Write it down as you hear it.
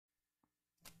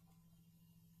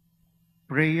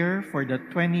Prayer for the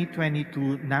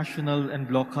 2022 national and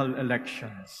local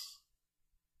elections.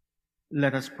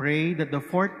 Let us pray that the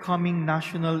forthcoming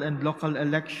national and local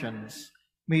elections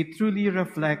may truly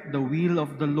reflect the will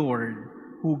of the Lord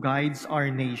who guides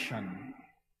our nation.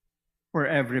 For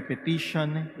every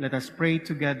petition, let us pray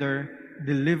together,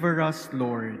 deliver us,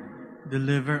 Lord.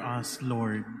 Deliver us,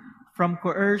 Lord. From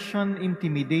coercion,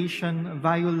 intimidation,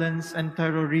 violence, and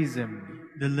terrorism.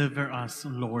 Deliver us,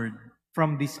 Lord.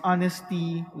 From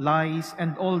dishonesty, lies,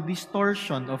 and all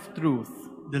distortion of truth.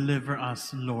 Deliver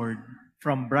us, Lord.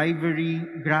 From bribery,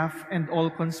 graft, and all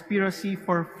conspiracy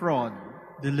for fraud.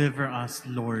 Deliver us,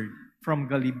 Lord. From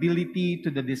gullibility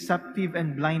to the deceptive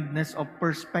and blindness of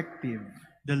perspective.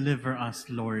 Deliver us,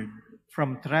 Lord.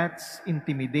 From threats,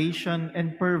 intimidation,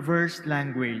 and perverse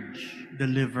language.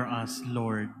 Deliver us,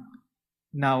 Lord.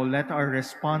 Now let our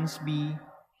response be,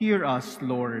 hear us,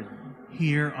 Lord.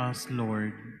 Hear us,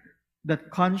 Lord.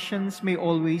 That conscience may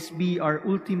always be our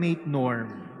ultimate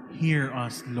norm. Hear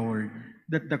us, Lord.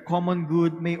 That the common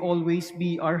good may always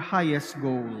be our highest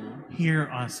goal. Hear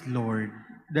us, Lord.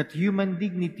 That human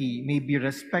dignity may be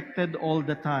respected all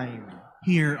the time.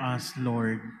 Hear us,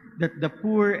 Lord. That the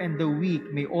poor and the weak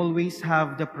may always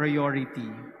have the priority.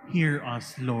 Hear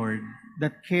us, Lord.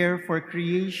 That care for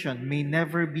creation may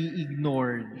never be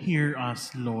ignored. Hear us,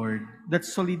 Lord. That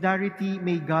solidarity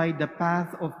may guide the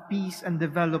path of peace and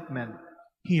development.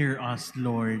 Hear us,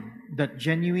 Lord. That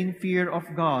genuine fear of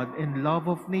God and love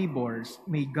of neighbors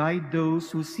may guide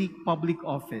those who seek public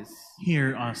office.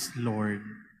 Hear us, Lord.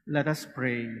 Let us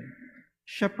pray.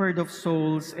 Shepherd of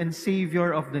souls and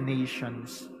Savior of the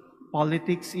nations,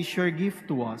 politics is your gift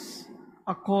to us,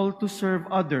 a call to serve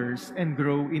others and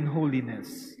grow in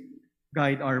holiness.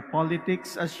 Guide our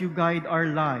politics as you guide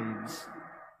our lives.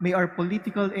 May our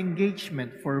political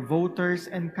engagement for voters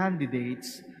and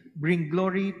candidates bring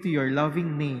glory to your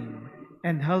loving name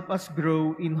and help us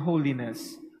grow in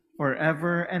holiness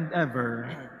forever and ever.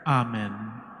 Amen.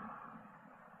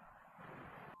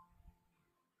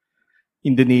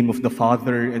 In the name of the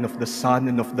Father, and of the Son,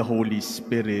 and of the Holy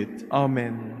Spirit.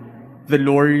 Amen. The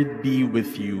Lord be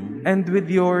with you. And with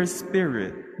your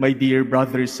spirit. My dear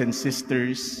brothers and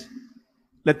sisters,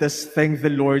 let us thank the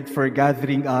Lord for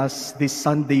gathering us this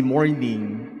Sunday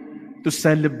morning to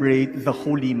celebrate the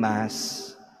Holy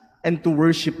Mass and to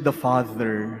worship the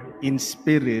Father in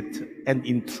spirit and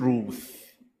in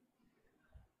truth.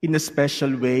 In a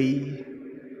special way,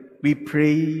 we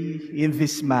pray in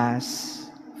this Mass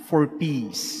for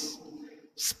peace,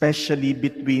 especially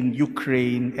between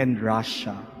Ukraine and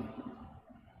Russia.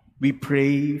 We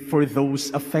pray for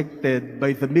those affected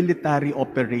by the military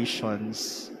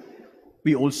operations.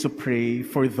 We also pray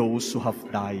for those who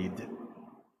have died,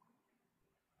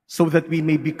 so that we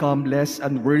may become less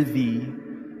unworthy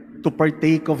to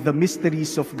partake of the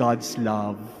mysteries of God's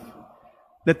love.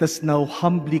 Let us now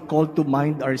humbly call to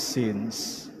mind our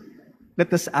sins.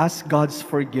 Let us ask God's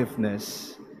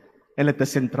forgiveness, and let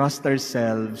us entrust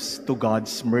ourselves to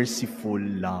God's merciful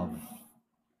love.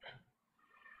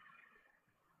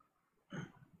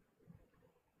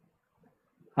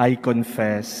 I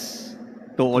confess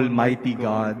to Almighty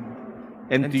God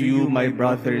and to you, my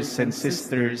brothers and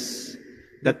sisters,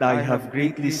 that I have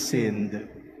greatly sinned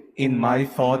in my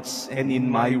thoughts and in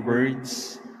my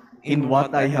words, in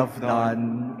what I have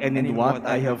done and in what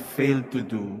I have failed to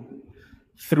do,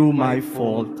 through my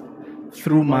fault,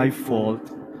 through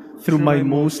my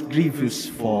most grievous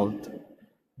fault.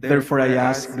 Therefore I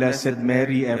ask Blessed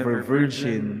Mary, ever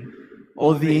Virgin,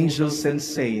 all the angels and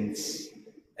saints,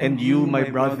 and you, my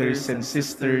brothers and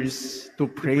sisters, to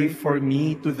pray for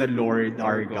me to the Lord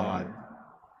our God.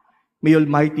 May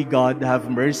Almighty God have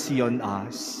mercy on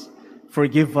us,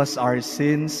 forgive us our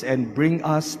sins, and bring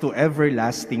us to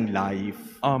everlasting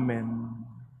life. Amen.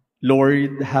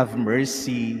 Lord, have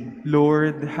mercy.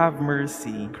 Lord, have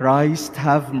mercy. Christ,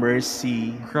 have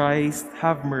mercy. Christ,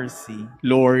 have mercy.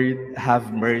 Lord,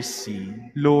 have mercy.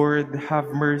 Lord, have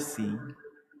mercy.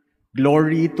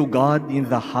 Glory to God in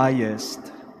the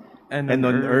highest, and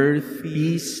on earth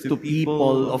peace to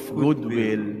people of good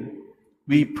will.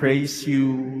 We praise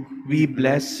you, we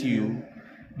bless you,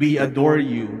 we adore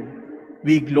you,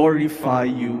 we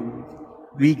glorify you,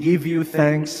 we give you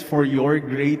thanks for your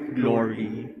great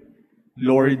glory.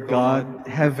 Lord God,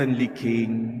 Heavenly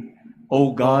King,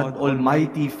 O God,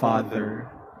 Almighty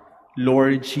Father,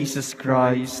 Lord Jesus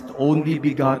Christ, only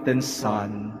begotten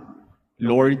Son,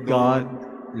 Lord God,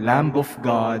 Lamb of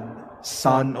God,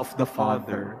 Son of the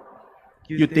Father,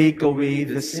 you take away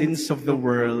the sins of the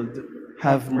world,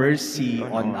 have mercy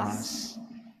on us.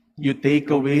 You take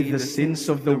away the sins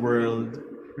of the world,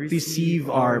 receive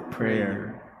our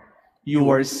prayer. You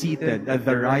are seated at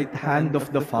the right hand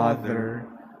of the Father.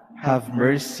 Have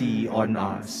mercy on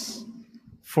us.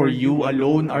 For you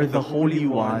alone are the Holy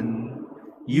One.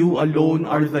 You alone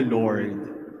are the Lord.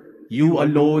 You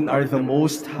alone are the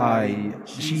Most High,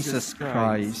 Jesus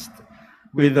Christ,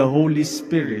 with the Holy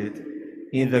Spirit,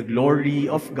 in the glory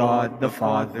of God the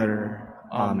Father.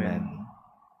 Amen.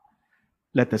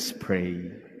 Let us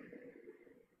pray.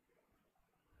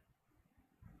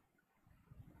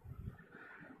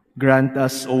 Grant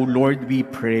us, O Lord, we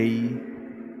pray,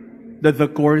 that the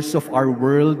course of our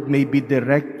world may be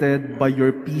directed by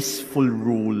your peaceful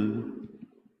rule,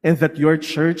 and that your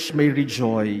church may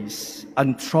rejoice,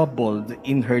 untroubled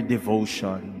in her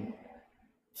devotion.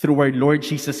 Through our Lord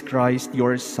Jesus Christ,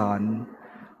 your Son,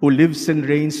 who lives and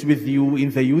reigns with you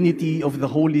in the unity of the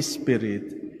Holy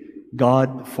Spirit,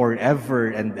 God forever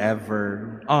and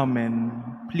ever. Amen.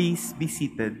 Please be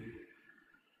seated.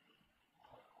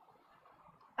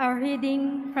 A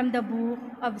reading from the book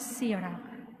of Sirach.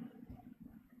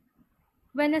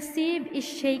 When a sieve is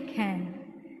shaken,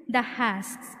 the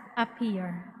husks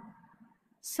appear.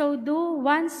 So do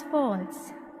one's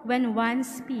faults when one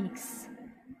speaks.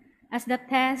 As the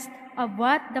test of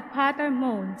what the potter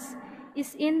molds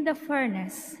is in the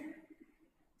furnace,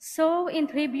 so in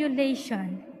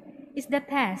tribulation is the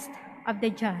test of the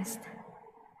just.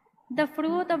 The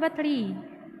fruit of a tree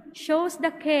shows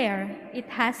the care it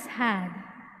has had.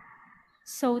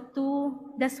 So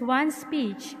too does one's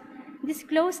speech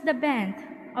disclose the bent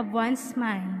of one's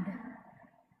mind.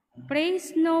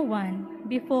 Praise no one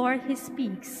before he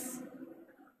speaks,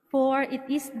 for it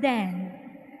is then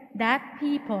that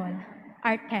people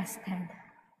are tested.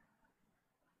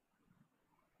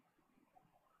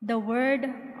 The word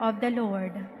of the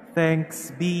Lord.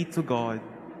 Thanks be to God.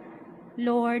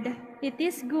 Lord, it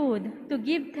is good to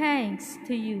give thanks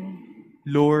to you.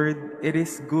 Lord, it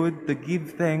is good to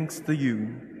give thanks to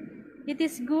you. It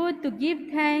is good to give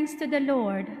thanks to the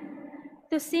Lord,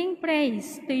 to sing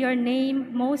praise to your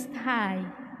name most high,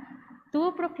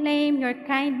 to proclaim your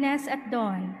kindness at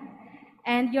dawn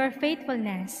and your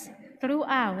faithfulness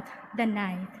throughout the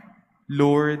night.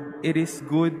 Lord, it is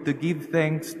good to give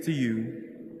thanks to you.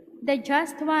 The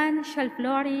just one shall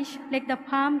flourish like the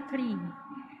palm tree.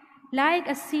 Like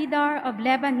a cedar of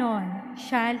Lebanon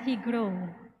shall he grow.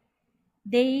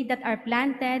 They that are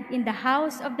planted in the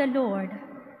house of the Lord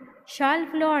shall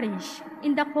flourish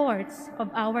in the courts of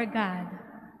our God.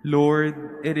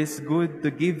 Lord, it is good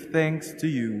to give thanks to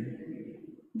you.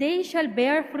 They shall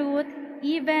bear fruit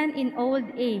even in old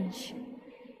age.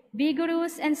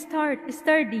 Vigorous and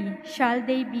sturdy shall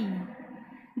they be,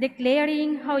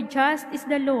 declaring how just is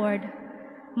the Lord,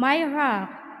 my rock,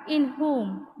 in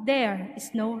whom there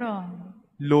is no wrong.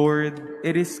 Lord,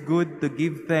 it is good to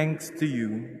give thanks to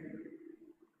you.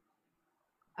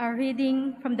 A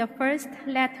reading from the first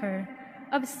letter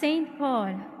of St.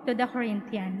 Paul to the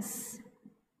Corinthians.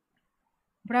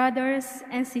 Brothers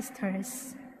and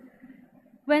sisters,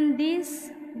 when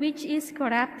this which is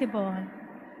corruptible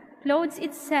clothes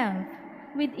itself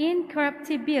with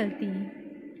incorruptibility,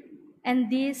 and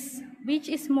this which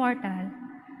is mortal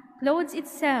clothes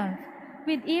itself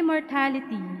with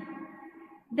immortality,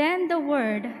 then the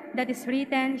word that is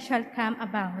written shall come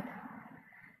about.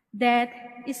 Death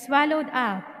is swallowed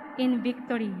up in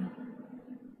victory.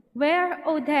 Where,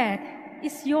 O death,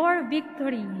 is your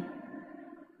victory?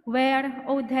 Where,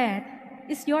 O death,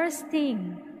 is your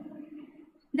sting?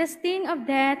 The sting of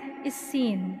death is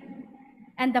sin,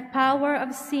 and the power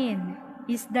of sin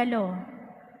is the law.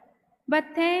 But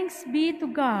thanks be to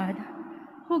God,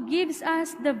 who gives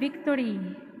us the victory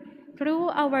through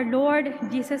our Lord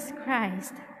Jesus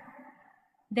Christ.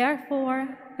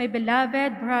 Therefore, my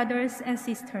beloved brothers and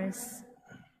sisters,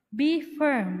 be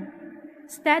firm,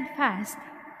 steadfast,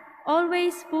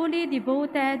 always fully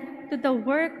devoted to the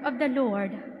work of the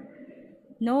Lord,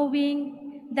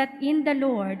 knowing that in the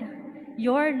Lord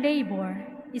your labor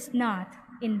is not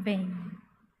in vain.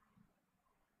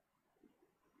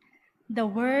 The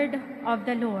word of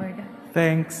the Lord.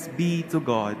 Thanks be to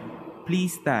God.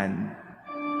 Please stand.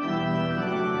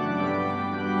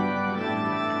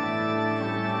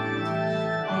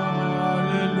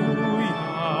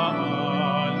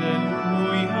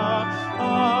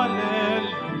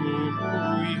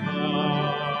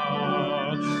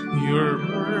 Your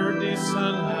word is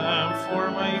a lamp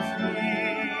for my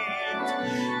feet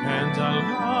and a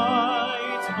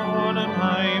light on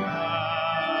my path.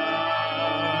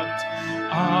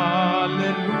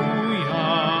 Alleluia,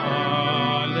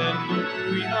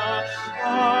 alleluia,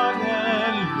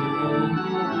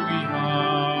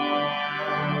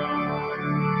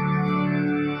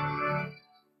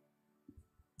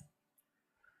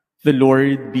 The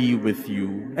Lord be with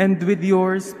you. And with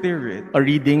your spirit. A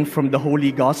reading from the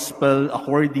Holy Gospel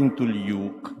according to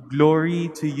Luke.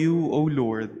 Glory to you, O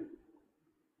Lord.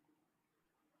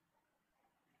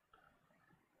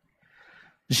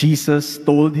 Jesus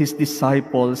told his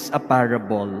disciples a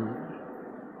parable.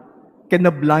 Can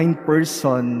a blind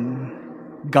person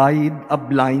guide a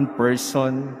blind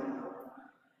person?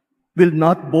 Will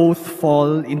not both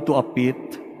fall into a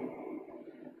pit?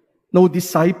 No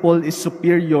disciple is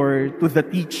superior to the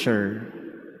teacher,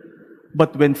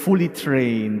 but when fully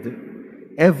trained,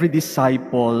 every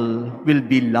disciple will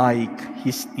be like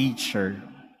his teacher.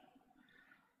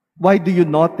 Why do you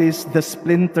notice the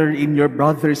splinter in your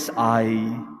brother's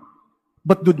eye,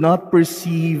 but do not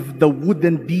perceive the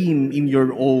wooden beam in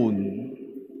your own?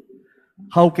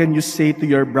 How can you say to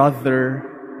your brother,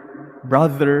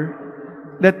 "Brother,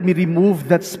 let me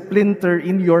remove that splinter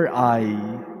in your eye,"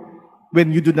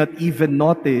 when you do not even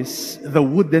notice the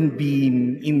wooden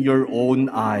beam in your own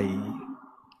eye?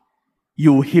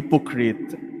 You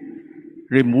hypocrite,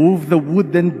 remove the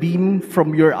wooden beam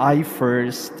from your eye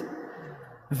first,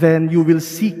 then you will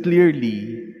see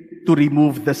clearly to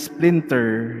remove the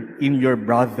splinter in your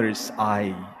brother's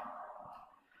eye.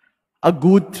 A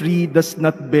good tree does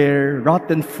not bear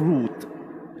rotten fruit,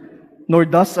 nor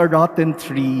does a rotten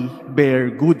tree bear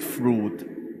good fruit.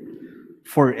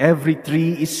 For every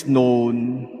tree is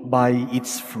known by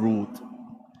its fruit.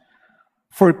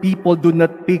 For people do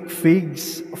not pick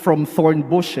figs from thorn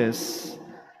bushes,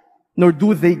 nor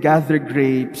do they gather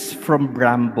grapes from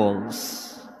brambles.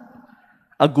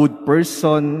 A good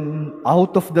person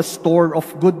out of the store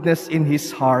of goodness in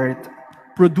his heart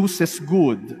produces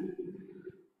good,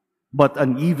 but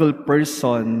an evil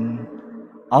person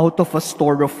out of a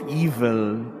store of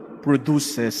evil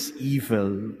produces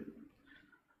evil.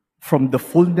 From the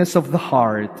fullness of the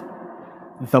heart,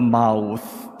 the mouth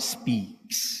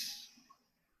speaks.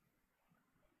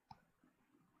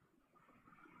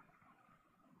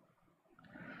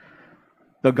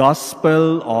 The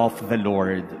Gospel of the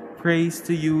Lord. Praise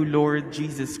to you, Lord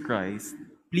Jesus Christ.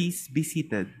 Please be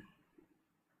seated.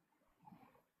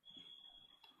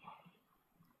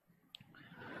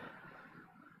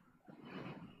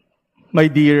 My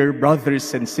dear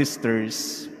brothers and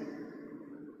sisters,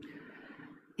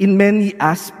 in many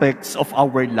aspects of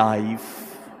our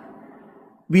life,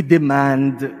 we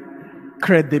demand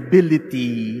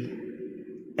credibility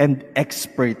and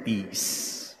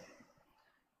expertise.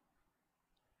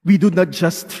 We do not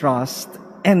just trust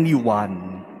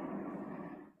anyone.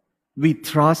 We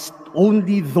trust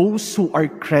only those who are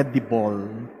credible,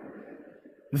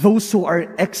 those who are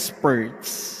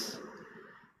experts,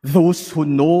 those who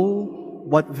know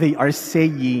what they are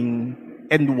saying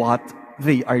and what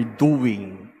they are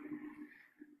doing.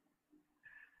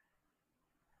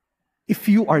 If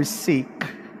you are sick,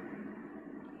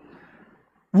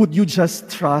 would you just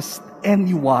trust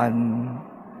anyone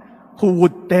who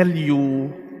would tell you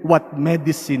what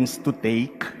medicines to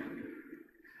take?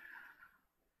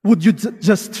 Would you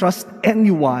just trust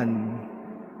anyone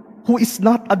who is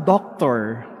not a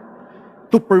doctor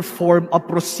to perform a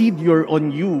procedure on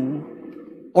you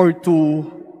or to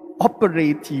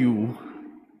operate you?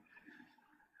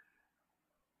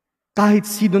 Kahit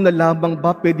sino na lamang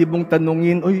ba pwede mong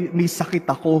tanungin, "Oy, may sakit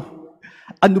ako.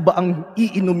 Ano ba ang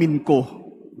iinumin ko?"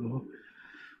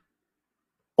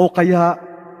 O kaya,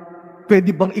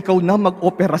 "Pwede bang ikaw na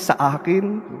mag-opera sa akin?"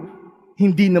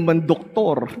 Hindi naman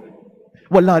doktor.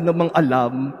 Wala namang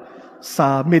alam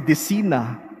sa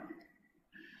medisina.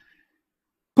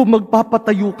 Kung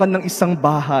magpapatayo ka ng isang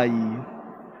bahay,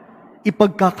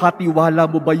 ipagkakatiwala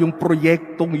mo ba yung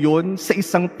proyektong yon sa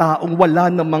isang taong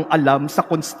wala namang alam sa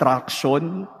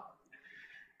construction?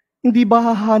 Hindi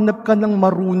ba hahanap ka ng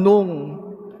marunong,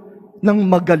 ng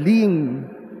magaling,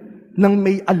 ng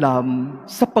may alam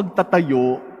sa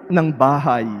pagtatayo ng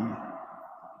bahay?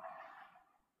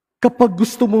 Kapag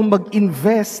gusto mong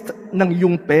mag-invest ng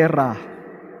iyong pera,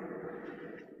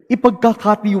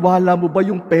 ipagkakatiwala mo ba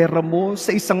yung pera mo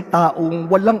sa isang taong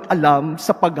walang alam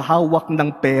sa paghawak ng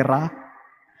pera?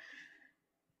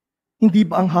 Hindi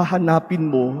ba ang hahanapin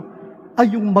mo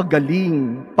ay yung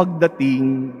magaling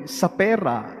pagdating sa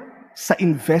pera, sa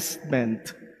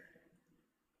investment?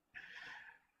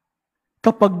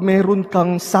 Kapag meron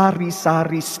kang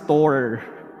sari-sari store,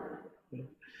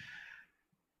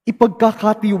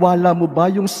 ipagkakatiwala mo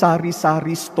ba yung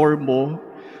sari-sari store mo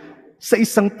sa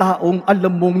isang taong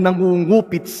alam mong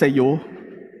nangungupit sa iyo?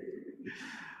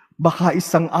 Baka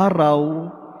isang araw,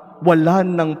 wala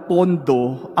ng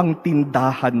pondo ang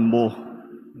tindahan mo.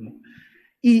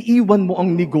 Iiwan mo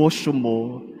ang negosyo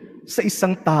mo sa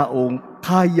isang taong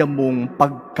kaya mong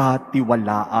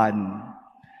pagkatiwalaan.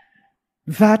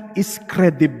 That is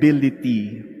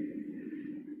credibility.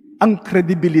 Ang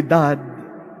kredibilidad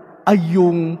ay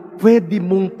yung pwede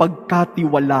mong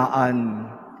pagkatiwalaan,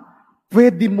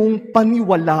 pwede mong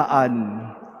paniwalaan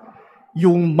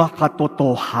yung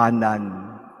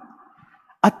makatotohanan.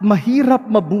 At mahirap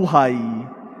mabuhay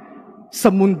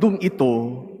sa mundong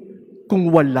ito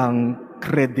kung walang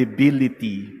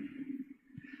credibility.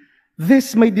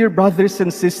 This, my dear brothers and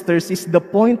sisters, is the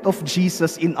point of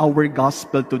Jesus in our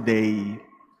gospel today.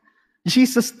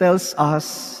 Jesus tells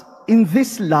us, in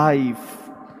this life,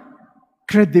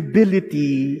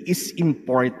 credibility is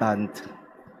important.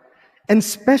 And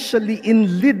especially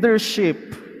in leadership,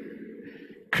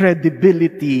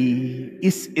 credibility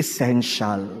is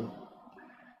essential.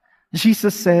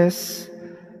 Jesus says,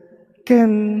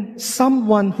 can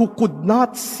someone who could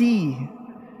not see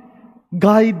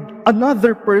guide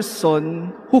another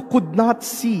person who could not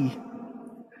see?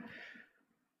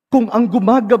 Kung ang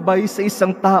gumagabay sa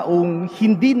isang taong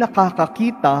hindi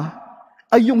nakakakita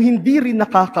ay yung hindi rin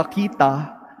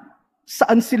nakakakita,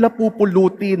 saan sila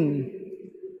pupulutin?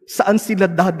 Saan sila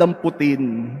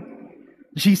dadamputin?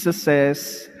 Jesus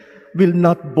says, will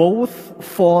not both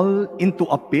fall into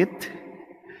a pit?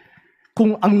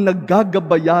 Kung ang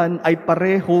naggagabayan ay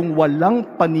parehong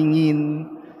walang paningin,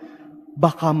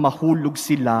 baka mahulog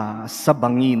sila sa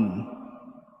bangin.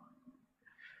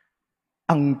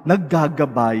 Ang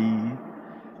naggagabay,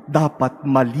 dapat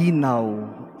malinaw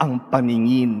ang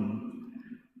paningin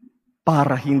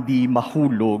para hindi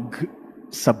mahulog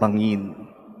sa bangin.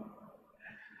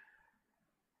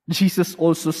 Jesus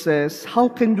also says, how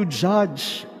can you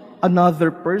judge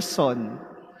another person?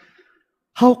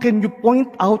 How can you point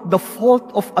out the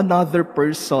fault of another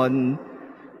person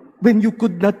when you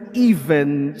could not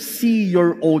even see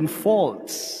your own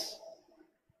faults?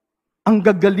 Ang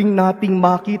gagaling nating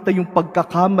makita yung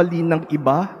pagkakamali ng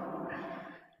iba,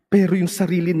 pero yung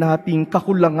sarili nating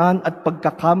kakulangan at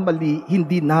pagkakamali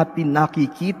hindi natin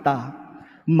nakikita.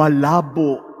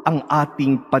 Malabo ang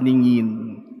ating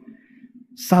paningin.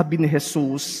 Sabi ni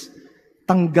Jesus,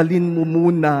 tanggalin mo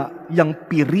muna yung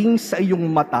piring sa iyong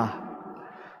mata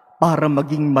para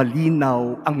maging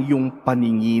malinaw ang iyong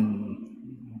paningin.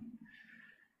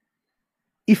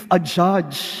 If a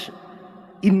judge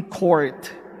in court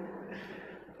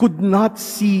could not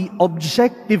see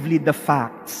objectively the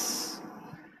facts,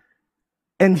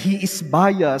 and he is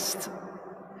biased,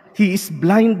 he is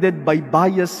blinded by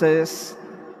biases,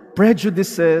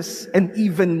 prejudices, and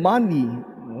even money,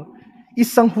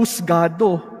 isang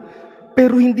husgado,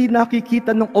 pero hindi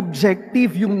nakikita ng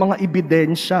objective yung mga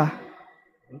ebidensya.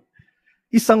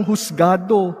 Isang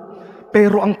husgado,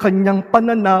 pero ang kanyang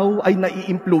pananaw ay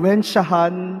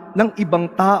naiimpluwensyahan ng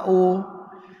ibang tao,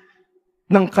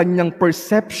 ng kanyang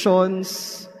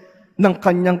perceptions, ng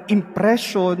kanyang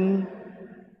impression,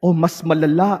 o mas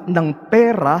malala, ng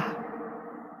pera.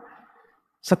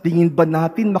 Sa tingin ba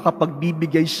natin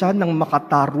makapagbibigay siya ng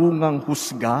makatarungang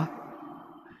husga?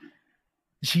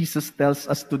 Jesus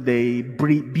tells us today,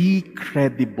 be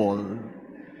credible.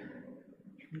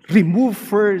 Remove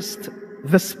first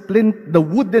the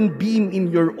wooden beam in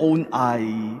your own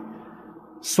eye,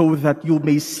 so that you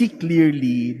may see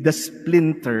clearly the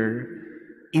splinter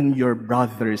in your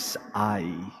brother's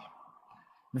eye.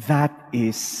 That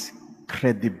is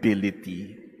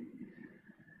credibility.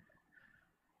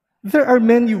 There are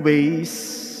many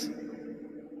ways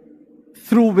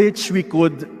through which we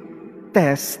could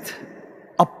test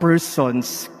a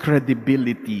person's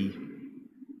credibility.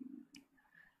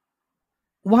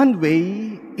 One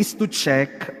way is to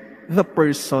check the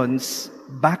person's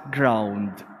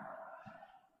background.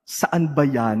 Saan ba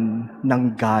yan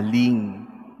nanggaling?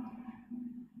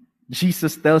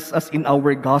 Jesus tells us in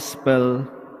our gospel,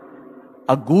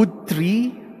 a good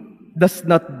tree does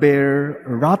not bear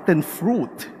rotten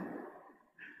fruit,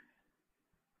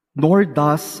 nor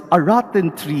does a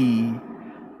rotten tree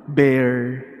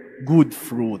bear good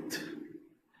fruit.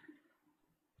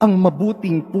 Ang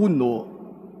mabuting puno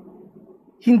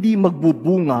hindi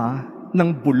magbubunga ng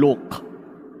bulok.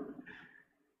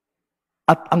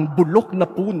 At ang bulok na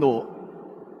puno,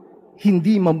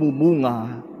 hindi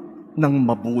mamumunga ng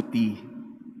mabuti.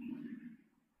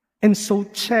 And so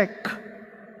check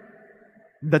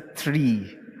the tree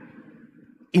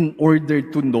in order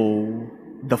to know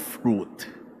the fruit.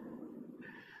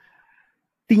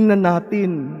 Tingnan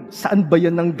natin, saan ba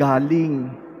yan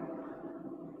nanggaling?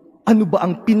 Ano ba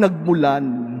ang pinagmulan?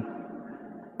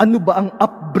 Ano ba ang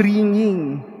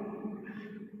upbringing?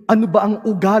 Ano ba ang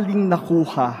ugaling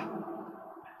nakuha?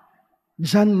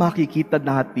 Diyan makikita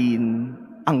natin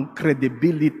ang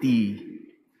credibility,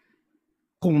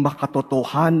 kung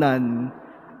makatotohanan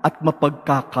at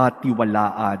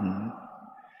mapagkakatiwalaan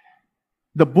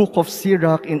The book of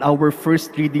Sirach in our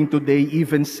first reading today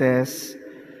even says,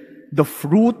 the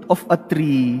fruit of a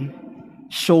tree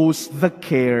shows the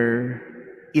care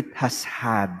it has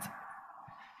had.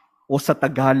 O sa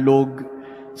Tagalog,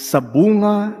 sa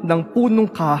bunga ng punong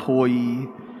kahoy,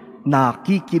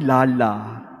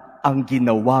 nakikilala ang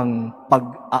ginawang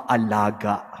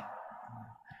pag-aalaga.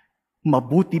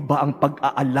 Mabuti ba ang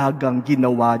pag-aalagang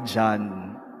ginawa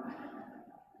dyan?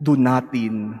 Doon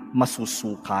natin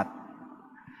masusukat.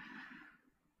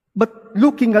 But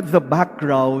looking at the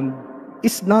background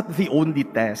is not the only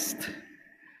test.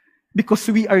 Because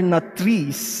we are not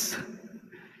trees.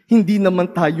 Hindi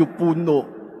naman tayo puno.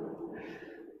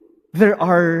 There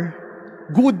are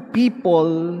good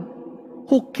people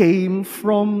who came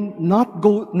from not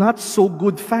so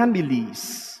good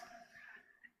families.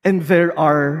 And there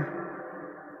are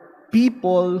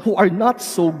people who are not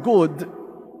so good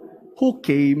who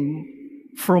came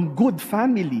from good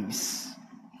families.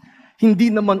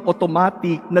 Hindi naman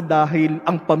automatic na dahil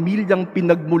ang pamilyang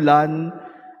pinagmulan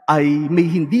ay may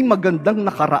hindi magandang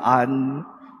nakaraan,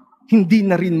 hindi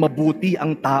na rin mabuti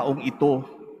ang taong ito.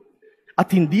 At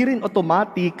hindi rin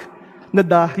automatic na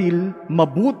dahil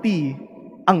mabuti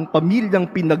ang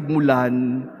pamilyang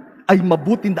pinagmulan, ay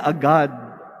mabuti na agad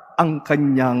ang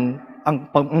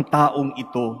taong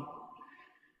ito.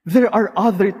 There are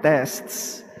other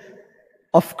tests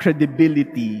of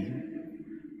credibility.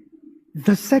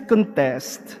 The second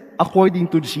test,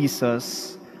 according to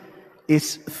Jesus,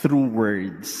 is through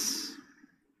words.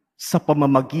 Sa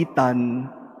pamamagitan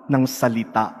ng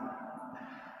salita.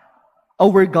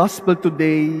 Our gospel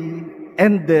today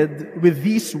ended with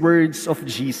these words of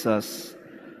Jesus.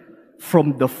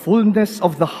 From the fullness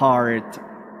of the heart,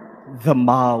 the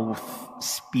mouth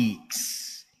speaks.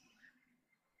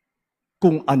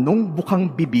 Kung anong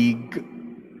bukang bibig,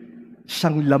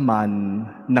 siyang laman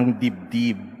ng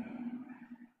dibdib.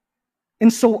 And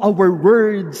so our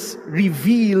words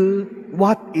reveal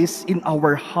what is in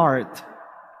our heart.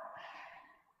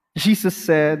 Jesus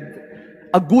said,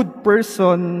 a good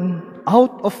person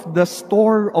out of the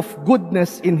store of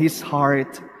goodness in his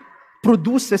heart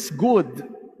produces good.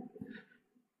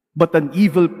 But an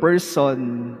evil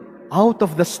person out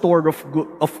of the store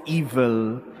of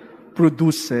evil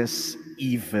produces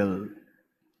evil.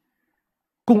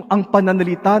 Kung ang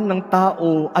pananalita ng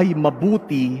tao ay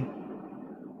mabuti,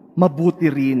 mabuti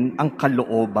rin ang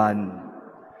kalooban.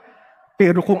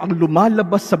 Pero kung ang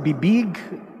lumalabas sa bibig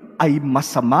ay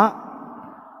masama,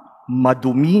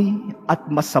 madumi at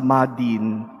masama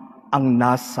din ang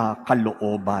nasa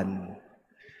kalooban.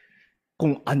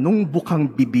 Kung anong bukang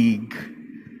bibig,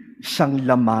 siyang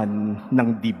laman ng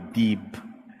dibdib.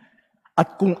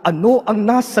 At kung ano ang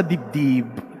nasa dibdib,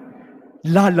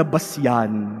 lalabas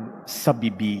yan sa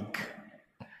bibig.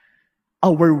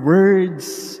 Our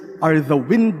words are the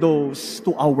windows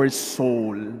to our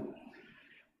soul.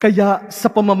 Kaya sa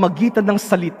pamamagitan ng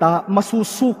salita,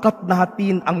 masusukat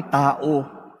natin ang tao.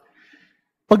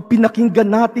 Pag pinakinggan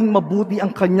nating mabuti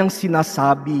ang kanyang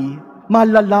sinasabi,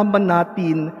 malalaman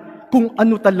natin kung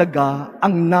ano talaga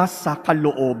ang nasa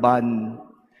kalooban.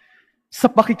 Sa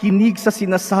pakikinig sa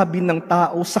sinasabi ng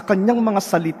tao, sa kanyang mga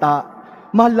salita,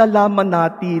 malalaman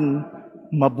natin,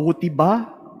 mabuti ba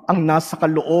ang nasa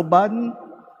kalooban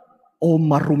o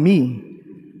marumi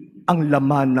ang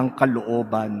laman ng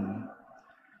kalooban?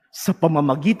 Sa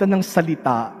pamamagitan ng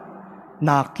salita,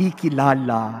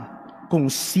 nakikilala kung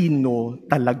sino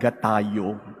talaga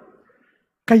tayo.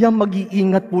 Kaya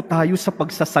mag-iingat po tayo sa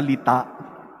pagsasalita.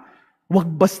 Huwag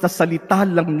basta salita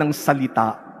lang ng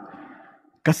salita,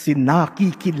 kasi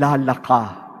nakikilala ka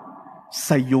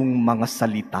sa iyong mga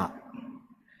salita.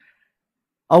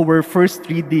 Our first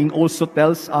reading also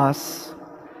tells us,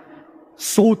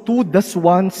 so too does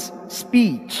one's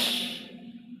speech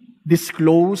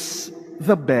disclose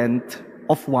the bent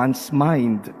of one's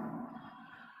mind.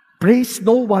 Praise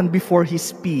no one before he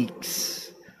speaks,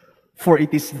 for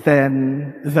it is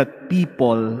then that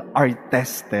people are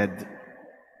tested.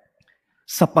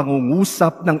 Sa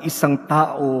pangungusap ng isang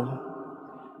tao,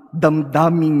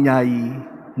 damdamin niya'y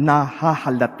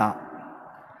nahahalata.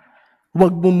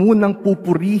 Huwag mo munang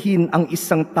pupurihin ang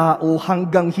isang tao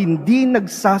hanggang hindi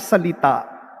nagsasalita,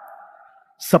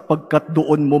 sapagkat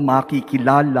doon mo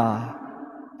makikilala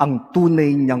ang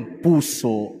tunay niyang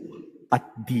puso at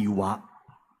diwa.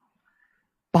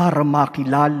 Para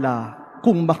makilala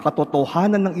kung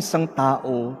makatotohanan ng isang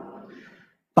tao,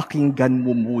 pakinggan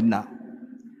mo muna.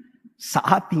 Sa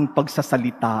ating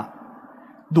pagsasalita,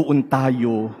 doon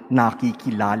tayo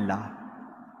nakikilala.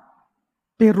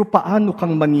 Pero paano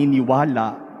kang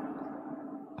maniniwala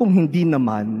kung hindi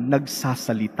naman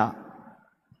nagsasalita?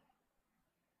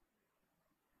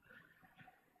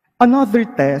 Another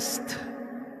test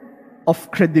of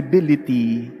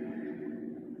credibility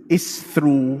is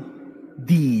through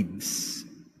deeds,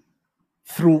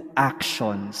 through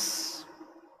actions.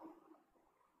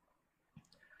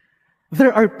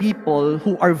 There are people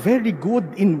who are very good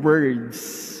in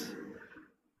words,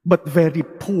 but very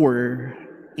poor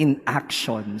in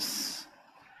actions.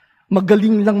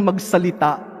 Magaling lang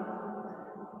magsalita,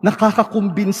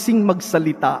 nakakakumbinsing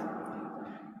magsalita,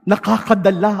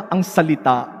 nakakadala ang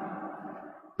salita,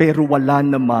 pero wala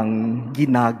namang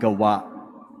ginagawa.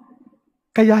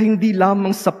 Kaya hindi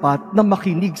lamang sapat na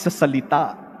makinig sa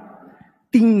salita,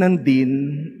 tingnan din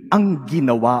ang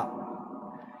ginawa.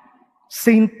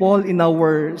 St. Paul in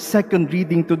our second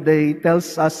reading today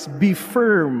tells us, be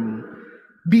firm,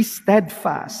 be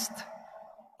steadfast,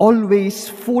 always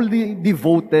fully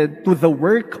devoted to the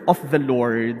work of the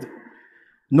Lord,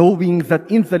 knowing that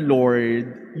in the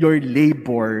Lord your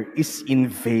labor is in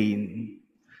vain.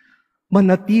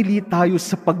 Manatili tayo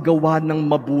sa paggawa ng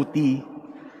mabuti,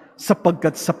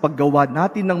 sapagkat sa paggawa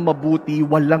natin ng mabuti,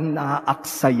 walang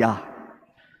naaaksaya.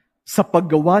 Sa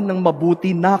paggawa ng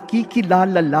mabuti,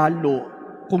 nakikilala lalo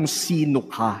kung sino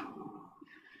ka.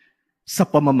 Sa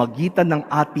pamamagitan ng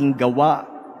ating gawa,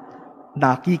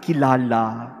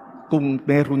 nakikilala kung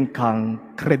meron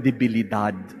kang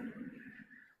kredibilidad.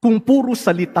 Kung puro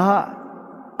salita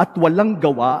at walang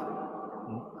gawa,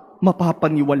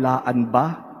 mapapaniwalaan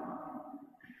ba?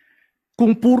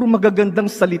 Kung puro magagandang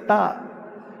salita,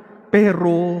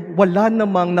 pero wala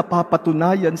namang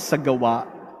napapatunayan sa gawa,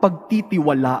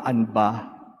 pagtitiwalaan ba?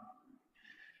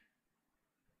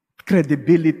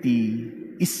 Credibility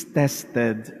is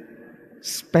tested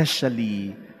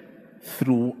especially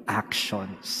through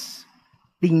actions.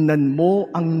 Tingnan mo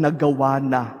ang nagawa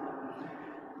na.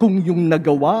 Kung yung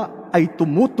nagawa ay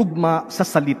tumutugma sa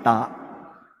salita,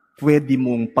 pwede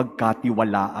mong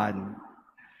pagkatiwalaan.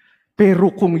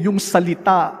 Pero kung yung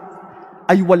salita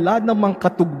ay wala namang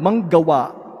katugmang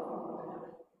gawa,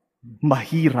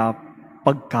 mahirap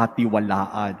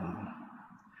pagkatiwalaan.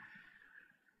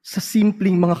 Sa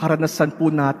simpleng mga karanasan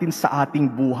po natin sa ating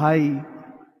buhay,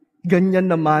 ganyan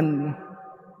naman.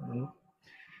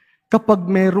 Kapag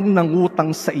merong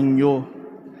nangutang sa inyo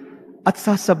at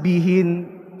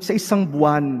sasabihin sa isang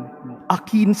buwan,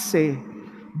 15,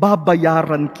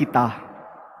 babayaran kita.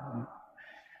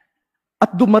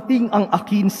 At dumating ang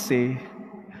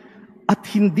 15 at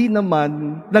hindi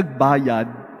naman nagbayad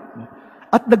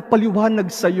at nagpaliwanag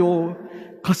sa iyo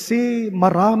kasi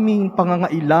maraming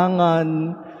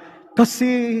pangangailangan, kasi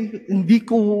hindi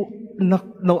ko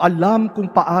alam kung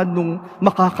paanong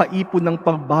makakaipon ng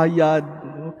pagbayad,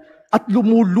 at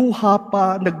lumuluha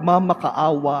pa,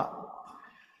 nagmamakaawa.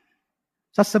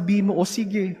 Sasabihin mo, o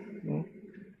sige.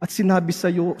 At sinabi sa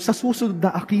iyo, sa susunod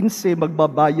na 15,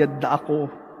 magbabayad na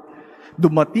ako.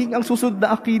 Dumating ang susunod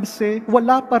na 15,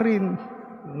 wala pa rin.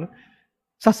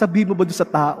 Sasabihin mo ba doon sa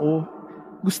tao,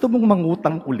 gusto mong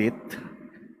mangutang ulit?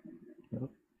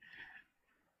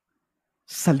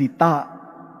 Salita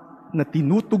na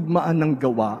tinutugmaan ng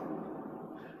gawa,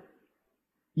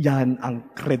 yan ang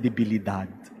kredibilidad.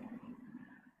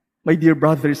 My dear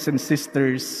brothers and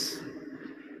sisters,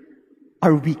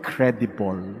 are we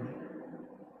credible?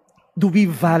 Do we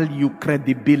value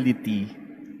credibility?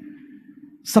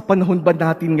 Sa panahon ba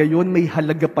natin ngayon, may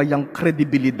halaga pa yung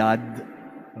kredibilidad?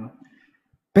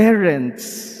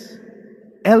 Parents,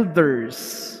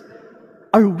 elders,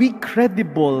 are we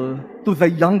credible to the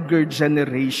younger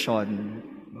generation?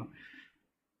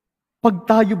 Pag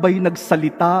tayo ba'y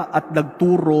nagsalita at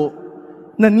nagturo,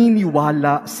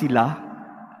 naniniwala sila?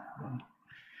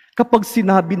 Kapag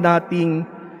sinabi nating,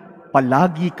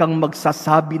 palagi kang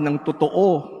magsasabi ng totoo,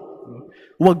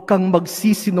 huwag kang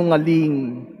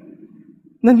magsisinungaling,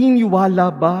 naniniwala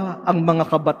ba ang mga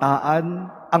kabataan,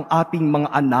 ang ating mga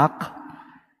anak,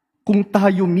 kung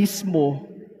tayo mismo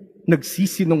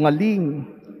nagsisinungaling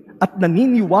at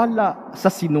naniniwala sa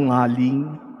sinungaling?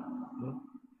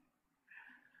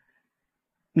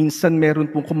 Minsan meron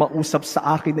pong kumausap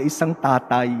sa akin na isang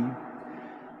tatay.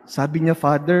 Sabi niya,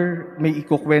 Father, may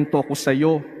ikukwento ako sa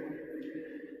iyo.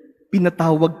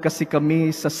 Pinatawag kasi kami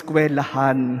sa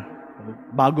eskwelahan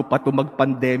bago pa ito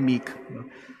mag-pandemic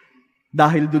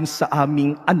dahil dun sa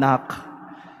aming anak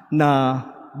na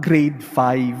grade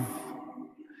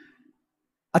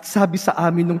 5. At sabi sa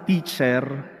amin ng teacher,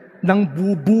 nang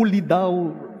bubuli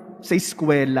daw sa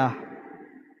eskwela.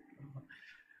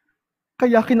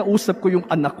 Kaya kinausap ko yung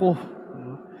anak ko.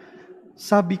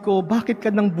 Sabi ko, bakit ka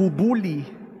nang bubuli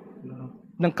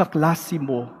ng kaklase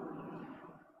mo?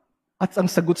 At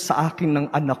ang sagot sa akin ng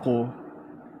anak ko,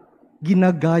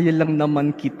 ginagaya lang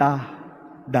naman kita,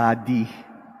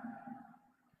 Daddy.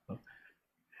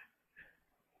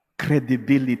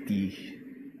 credibility.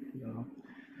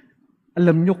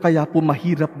 Alam nyo, kaya po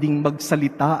mahirap ding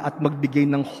magsalita at magbigay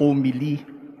ng homily.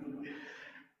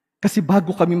 Kasi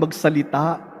bago kami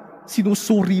magsalita,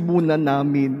 sinusuri muna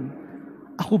namin,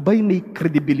 ako ba'y may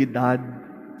kredibilidad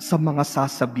sa mga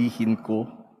sasabihin ko?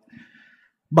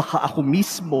 Baka ako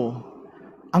mismo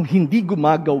ang hindi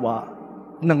gumagawa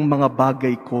ng mga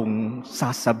bagay kong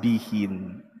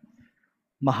sasabihin.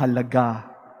 Mahalaga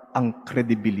ang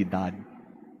kredibilidad.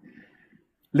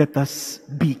 Let us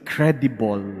be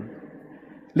credible.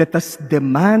 Let us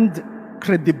demand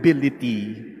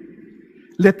credibility.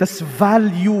 Let us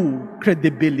value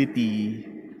credibility,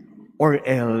 or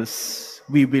else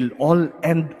we will all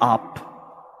end up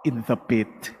in the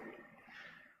pit.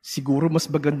 Siguro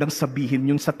mas magandang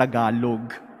sabihin yun sa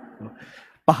Tagalog.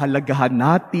 Pahalagahan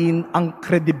natin ang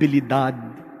kredibilidad.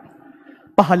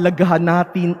 Pahalagahan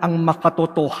natin ang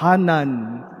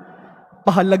makatotohanan.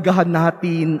 Pahalagahan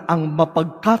natin ang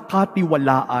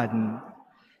mapagkakatiwalaan.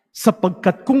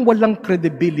 Sapagkat kung walang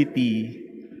credibility,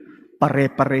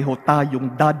 pare-pareho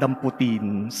tayong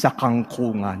dadamputin sa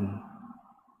kangkungan.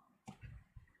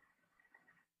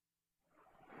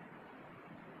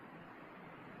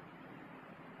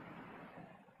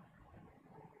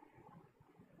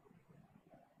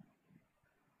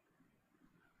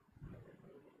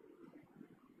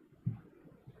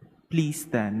 Please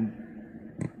stand.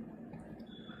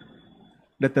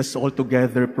 Let us all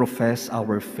together profess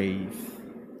our faith.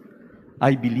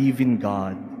 I believe in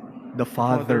God, the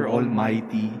Father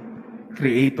Almighty,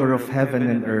 Creator of heaven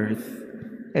and earth,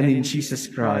 and in Jesus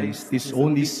Christ, His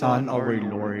only Son, our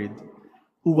Lord,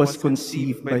 who was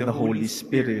conceived by the Holy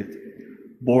Spirit,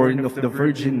 born of the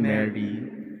Virgin Mary,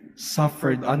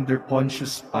 suffered under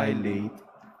Pontius Pilate,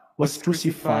 was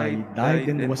crucified, died,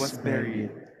 and was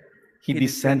buried. He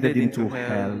descended into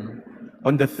hell.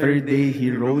 On the third day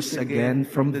he rose again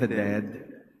from the dead.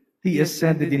 He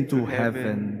ascended into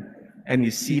heaven and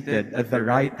is seated at the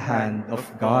right hand of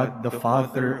God the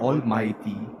Father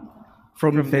Almighty.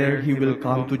 From there he will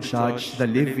come to judge the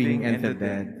living and the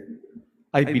dead.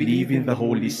 I believe in the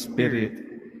Holy Spirit,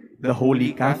 the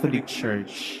Holy Catholic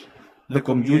Church, the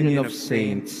communion of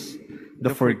saints,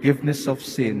 the forgiveness of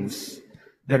sins,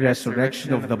 the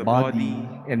resurrection of the body,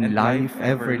 and life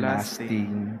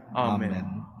everlasting.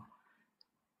 Amen.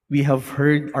 We have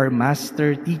heard our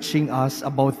Master teaching us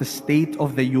about the state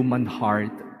of the human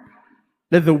heart.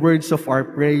 Let the words of our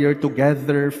prayer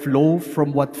together flow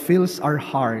from what fills our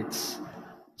hearts,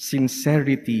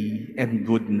 sincerity and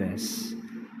goodness.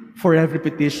 For every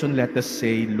petition, let us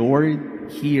say, Lord,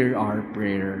 hear our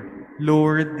prayer.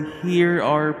 Lord, hear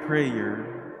our prayer.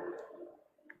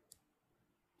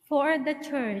 For the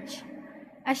Church,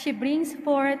 as she brings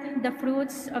forth the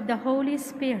fruits of the Holy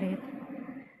Spirit,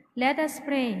 let us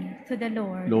pray to the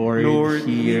Lord. Lord,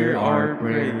 hear our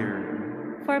prayer.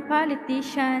 For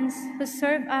politicians who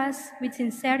serve us with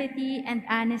sincerity and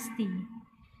honesty,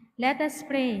 let us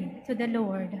pray to the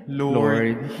Lord.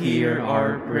 Lord, hear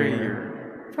our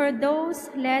prayer. For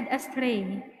those led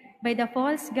astray by the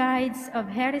false guides of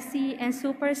heresy and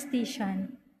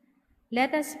superstition,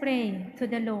 let us pray to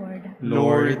the Lord.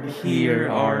 Lord, hear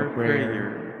our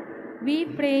prayer. We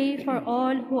pray for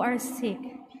all who are sick,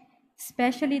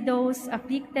 especially those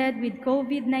afflicted with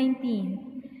COVID-19,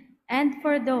 and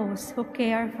for those who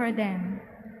care for them.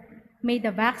 May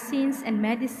the vaccines and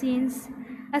medicines,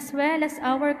 as well as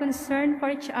our concern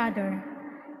for each other,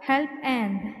 help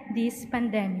end this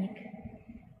pandemic.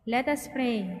 Let us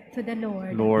pray to the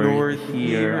Lord. Lord,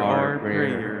 hear our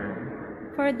prayer.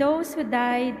 For those who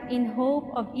died in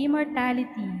hope of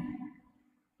immortality,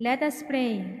 let us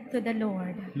pray to the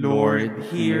Lord. Lord,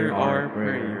 hear our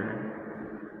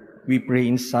prayer. We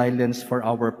pray in silence for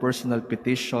our personal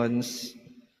petitions.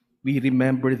 We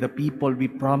remember the people we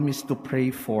promised to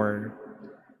pray for.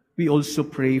 We also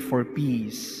pray for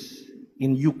peace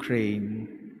in Ukraine,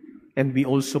 and we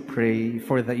also pray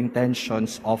for the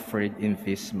intentions offered in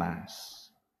this Mass.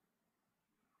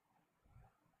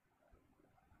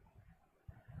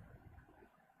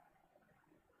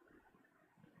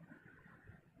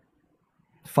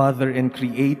 Father and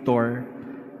Creator,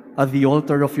 at the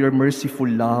altar of your merciful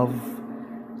love,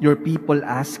 your people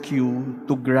ask you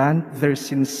to grant their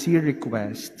sincere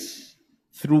requests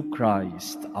through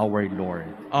Christ our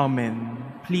Lord. Amen.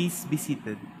 Please be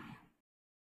seated.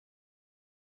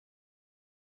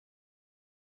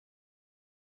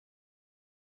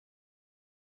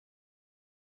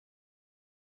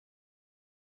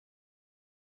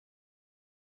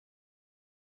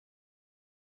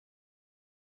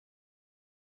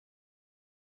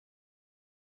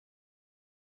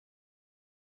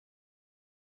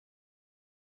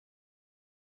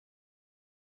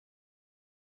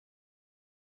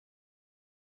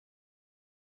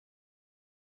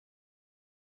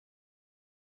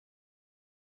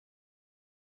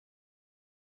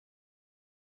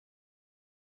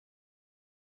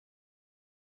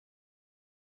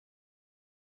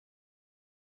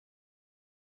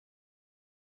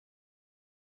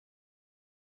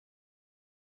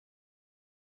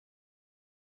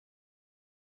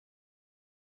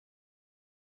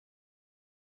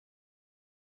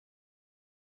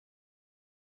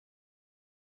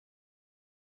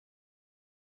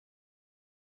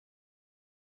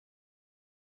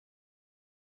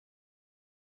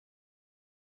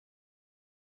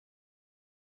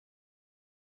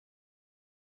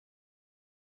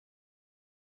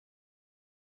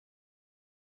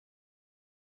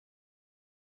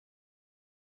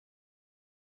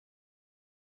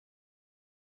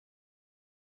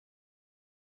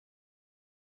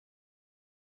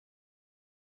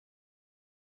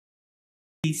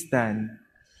 Please stand.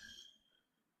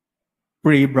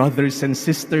 Pray, brothers and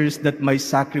sisters, that my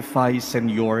sacrifice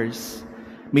and yours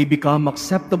may become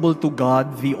acceptable to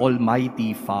God, the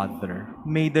Almighty Father.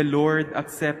 May the Lord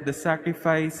accept the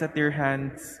sacrifice at your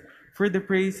hands for the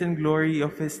praise and glory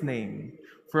of his name,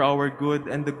 for our good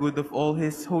and the good of all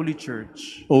his holy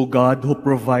church. O God, who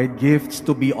provide gifts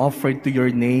to be offered to your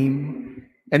name,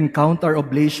 and count our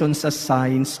oblations as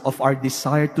signs of our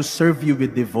desire to serve you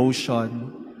with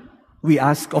devotion, we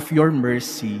ask of your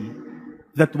mercy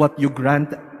that what you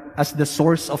grant as the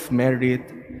source of merit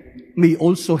may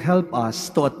also help us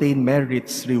to attain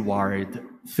merit's reward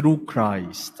through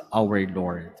Christ our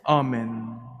Lord.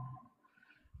 Amen.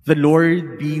 The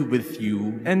Lord be with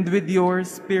you. And with your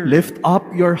spirit. Lift up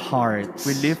your hearts.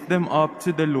 We lift them up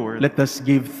to the Lord. Let us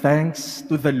give thanks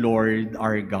to the Lord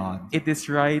our God. It is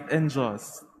right and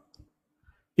just.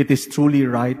 It is truly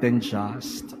right and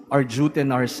just, our duty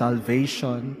and our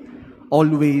salvation,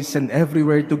 always and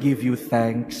everywhere to give you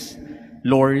thanks,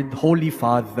 Lord, Holy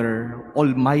Father,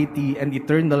 Almighty and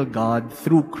eternal God,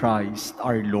 through Christ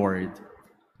our Lord.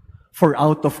 For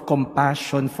out of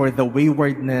compassion for the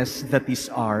waywardness that is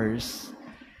ours,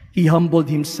 he humbled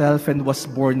himself and was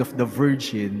born of the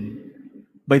Virgin.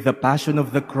 By the passion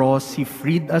of the cross, he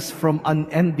freed us from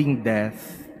unending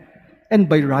death, and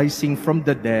by rising from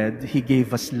the dead, he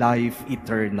gave us life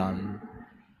eternal.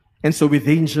 And so with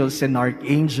angels and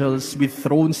archangels, with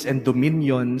thrones and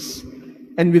dominions,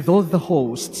 and with all the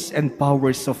hosts and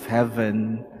powers of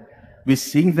heaven, we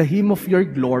sing the hymn of your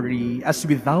glory as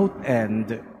without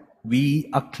end we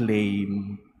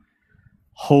acclaim.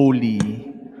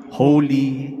 Holy,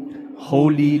 holy,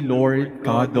 holy Lord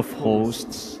God of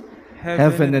hosts,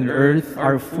 heaven and earth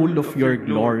are full of your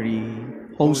glory.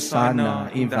 Hosanna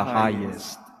in the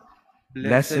highest.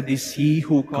 Blessed is he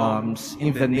who comes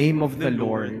in the name of the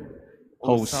Lord.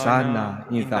 Hosanna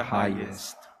in the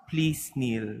highest. Please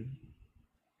kneel.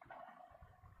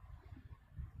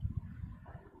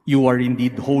 You are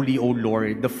indeed holy, O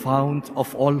Lord, the fount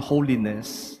of all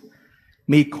holiness.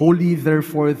 Make holy,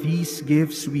 therefore, these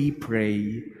gifts, we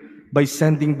pray, by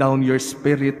sending down your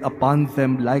Spirit upon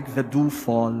them like the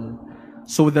dewfall,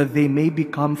 so that they may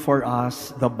become for us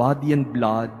the body and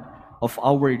blood of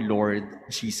our Lord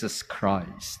Jesus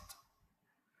Christ.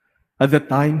 At the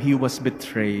time he was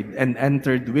betrayed and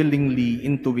entered willingly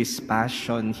into his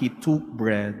passion, he took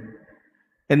bread,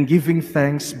 and giving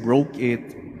thanks, broke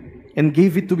it, and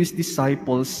gave it to his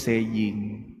disciples,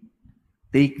 saying,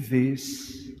 "Take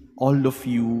this, all of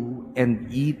you, and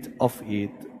eat of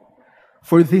it,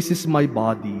 for this is my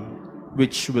body,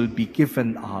 which will be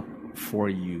given up for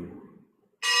you."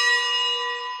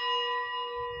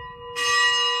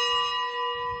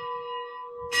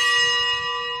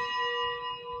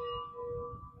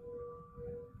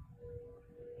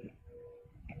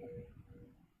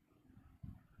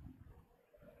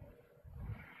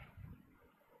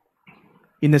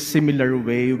 In a similar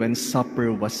way, when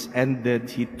supper was ended,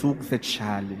 he took the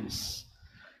chalice,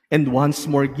 and once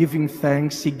more giving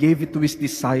thanks, he gave it to his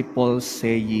disciples,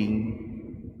 saying,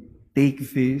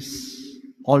 "Take this,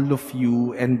 all of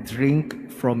you, and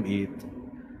drink from it.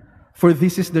 For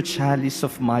this is the chalice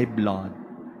of my blood,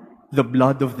 the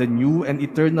blood of the new and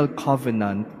eternal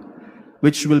covenant,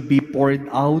 which will be poured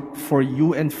out for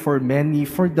you and for many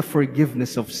for the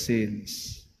forgiveness of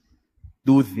sins.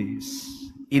 Do this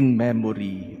in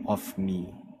memory of me."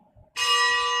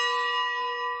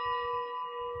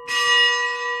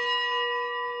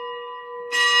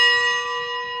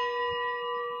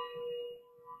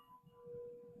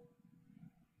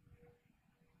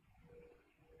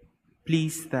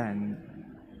 Please stand.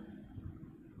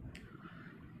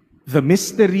 The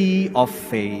mystery of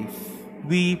faith.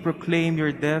 We proclaim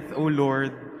your death, O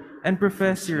Lord, and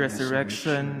profess your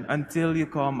resurrection until you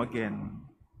come again.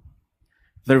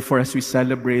 Therefore, as we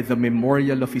celebrate the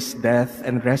memorial of his death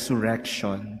and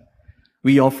resurrection,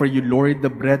 we offer you, Lord,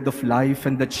 the bread of life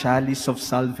and the chalice of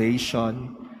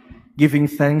salvation, giving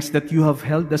thanks that you have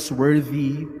held us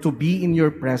worthy to be in your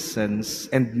presence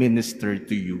and minister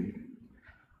to you.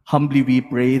 Humbly we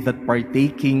pray that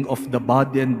partaking of the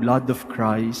body and blood of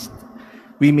Christ,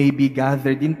 we may be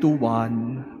gathered into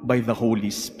one by the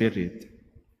Holy Spirit.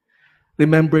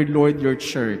 Remember, Lord, your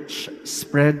church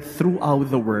spread throughout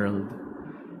the world,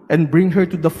 and bring her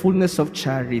to the fullness of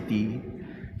charity,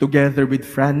 together with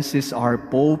Francis our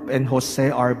Pope and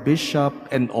Jose our Bishop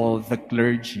and all the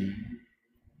clergy.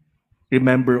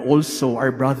 Remember also our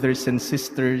brothers and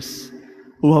sisters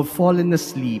who have fallen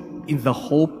asleep in the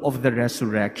hope of the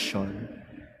resurrection,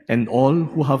 and all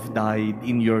who have died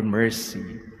in your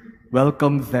mercy.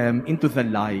 Welcome them into the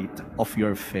light of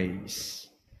your face.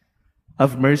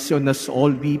 Have mercy on us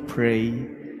all, we pray,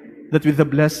 that with the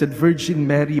Blessed Virgin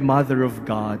Mary, Mother of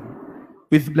God,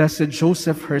 with Blessed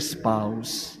Joseph, her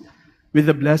spouse, with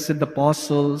the blessed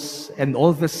apostles and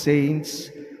all the saints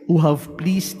who have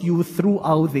pleased you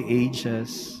throughout the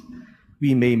ages,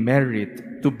 we may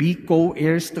merit to be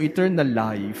co-heirs to eternal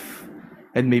life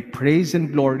and may praise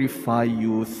and glorify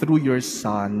you through your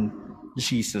Son,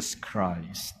 Jesus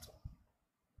Christ.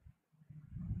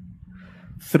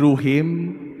 Through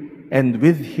him, and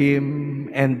with him,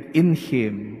 and in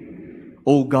him,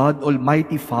 O God,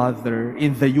 Almighty Father,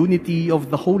 in the unity of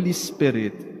the Holy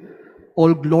Spirit,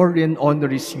 all glory and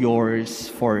honor is yours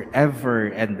forever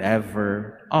and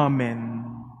ever. Amen.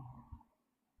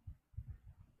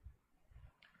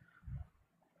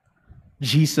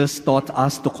 Jesus taught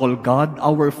us to call God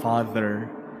our Father,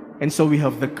 and so we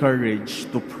have the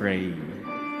courage to pray.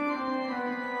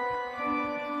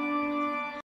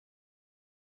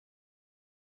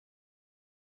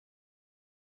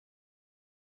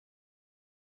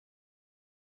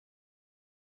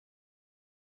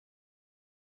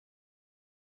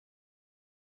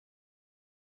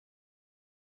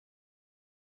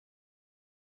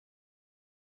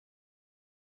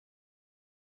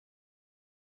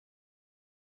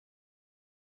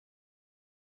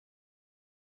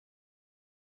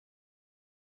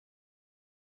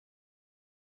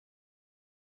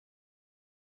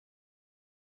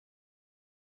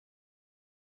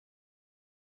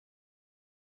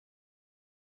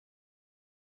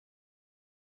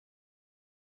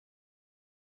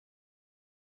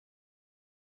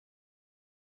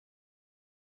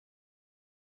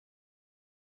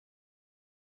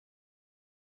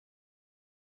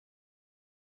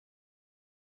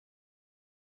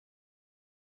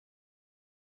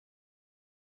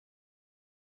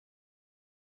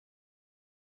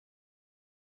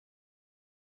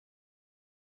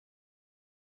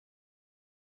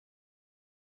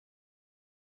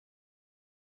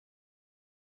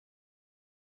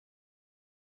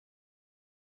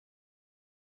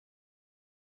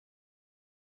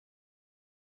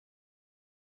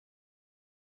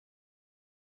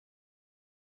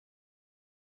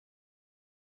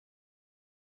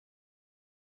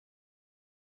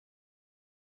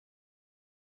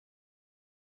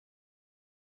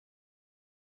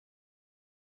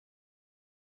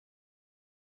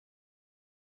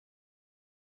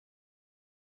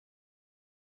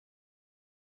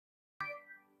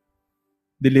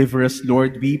 Deliver us,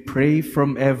 Lord, we pray,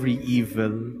 from every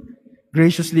evil.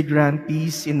 Graciously grant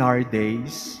peace in our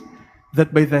days,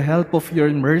 that by the help of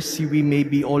your mercy we may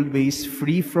be always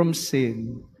free from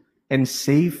sin and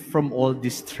safe from all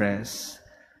distress,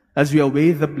 as we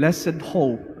await the blessed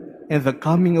hope and the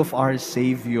coming of our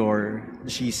Savior,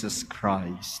 Jesus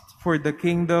Christ. For the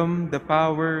kingdom, the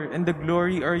power, and the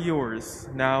glory are yours,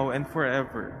 now and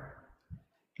forever.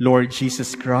 Lord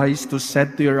Jesus Christ, who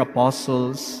said to your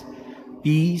apostles,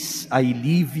 "Peace I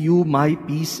leave you, my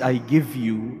peace I give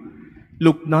you,"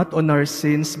 look not on our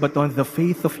sins but on the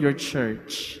faith of your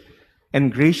church, and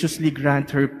graciously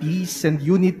grant her peace and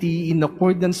unity in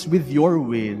accordance with your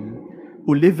will,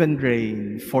 who live and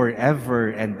reign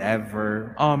forever and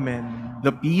ever. Amen.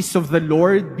 The peace of the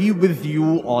Lord be with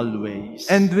you always.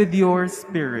 And with your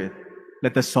spirit.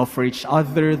 Let us offer each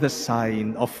other the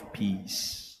sign of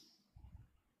peace.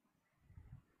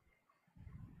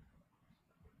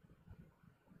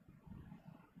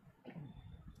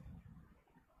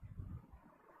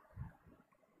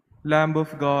 Lamb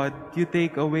of God, you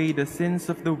take away the sins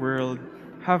of the world,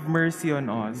 have mercy on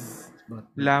us.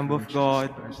 Lamb of God,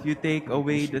 you take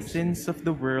away the sins of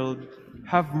the world,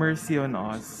 have mercy on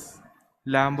us.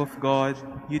 Lamb of God,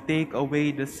 you take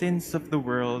away the sins of the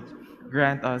world,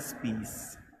 grant us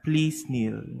peace. Please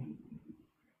kneel.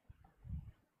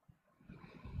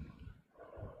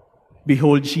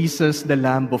 Behold Jesus, the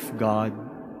Lamb of God.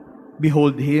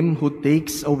 Behold him who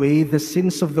takes away the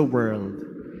sins of the world.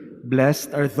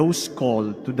 Blessed are those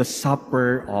called to the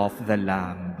supper of the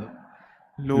Lamb.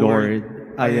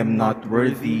 Lord, I am not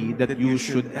worthy that you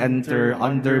should enter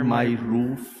under my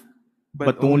roof,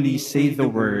 but only say the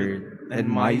word, and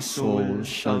my soul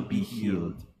shall be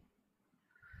healed.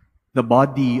 The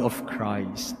body of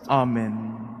Christ.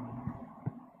 Amen.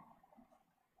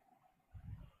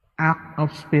 Act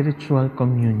of spiritual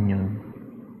communion.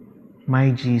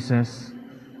 My Jesus,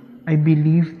 I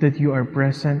believe that you are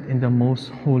present in the most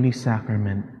holy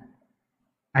sacrament.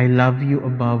 I love you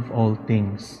above all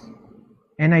things,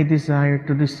 and I desire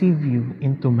to receive you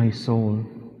into my soul.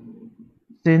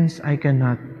 Since I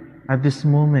cannot at this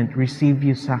moment receive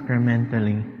you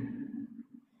sacramentally,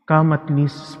 come at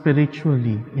least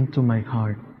spiritually into my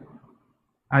heart.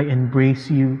 I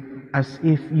embrace you as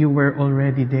if you were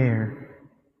already there,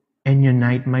 and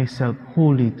unite myself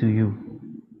wholly to you.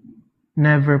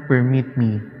 Never permit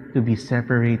me to be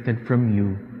separated from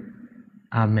you.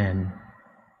 Amen.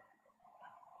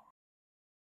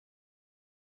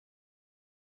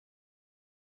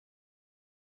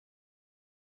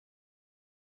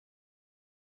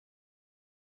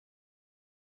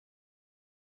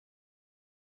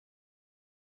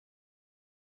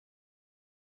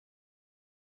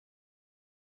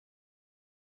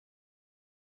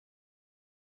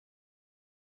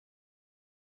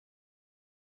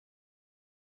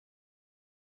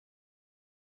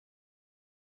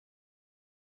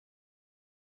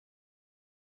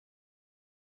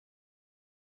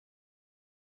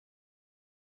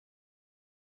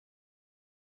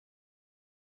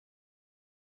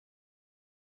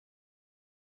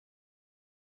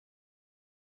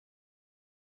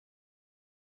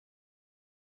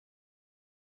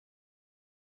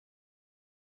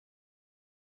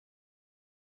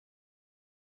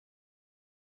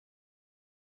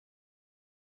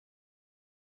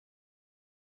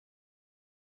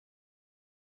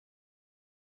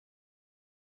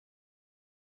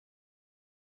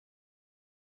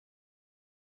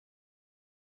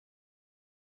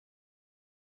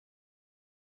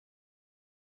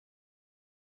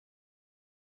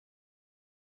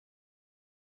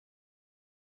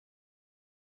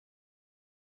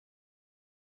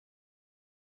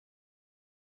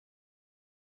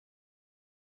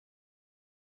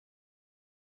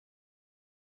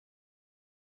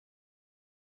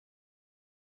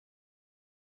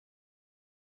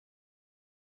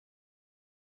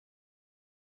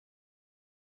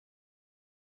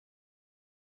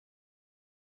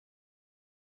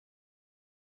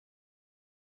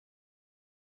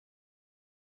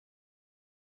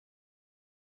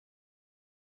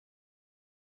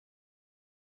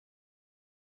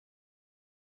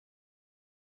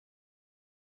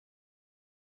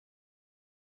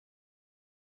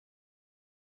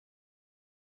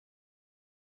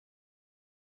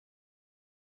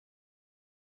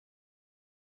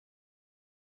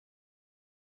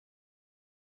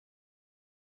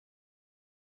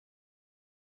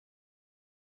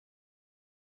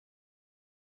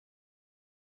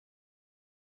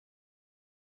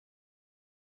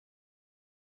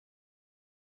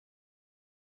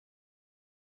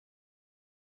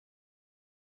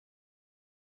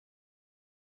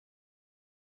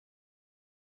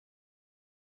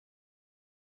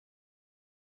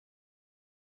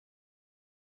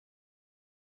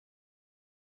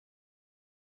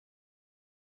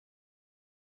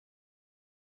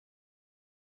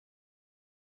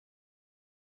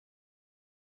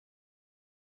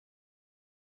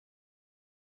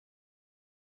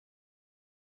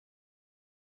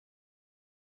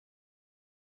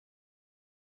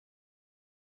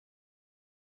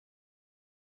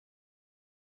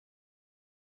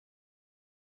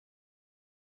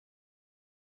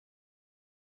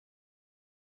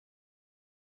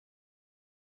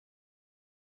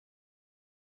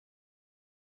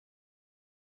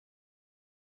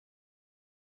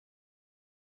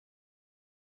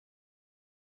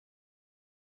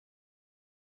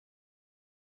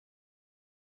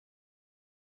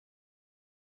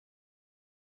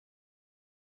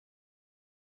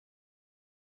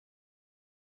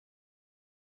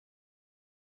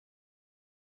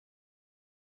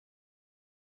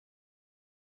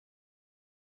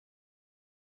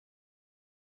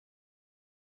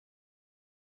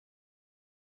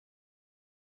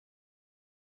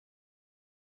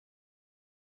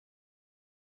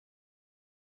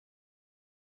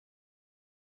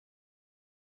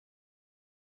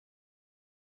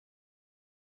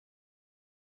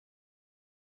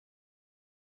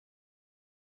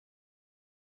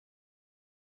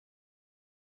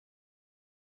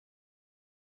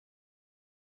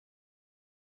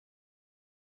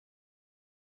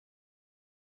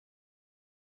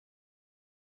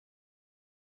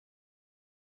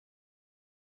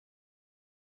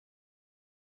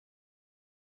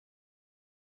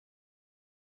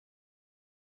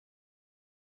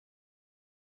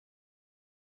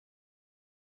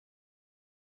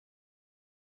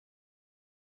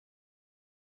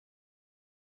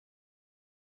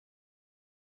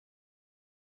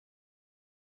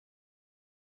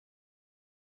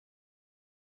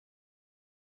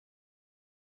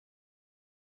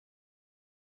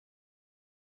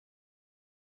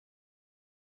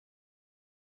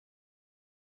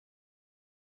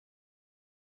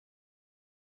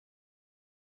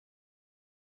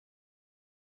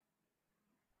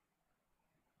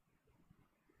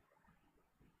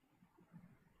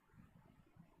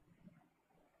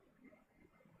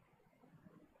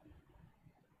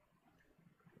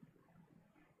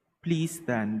 Please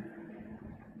stand.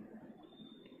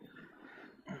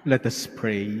 Let us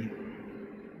pray.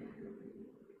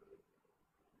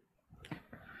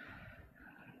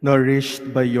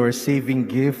 Nourished by your saving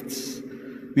gifts,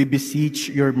 we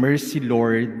beseech your mercy,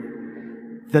 Lord,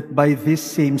 that by this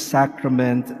same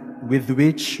sacrament with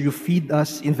which you feed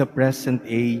us in the present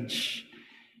age,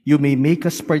 you may make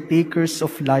us partakers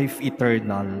of life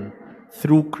eternal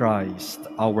through Christ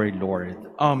our Lord.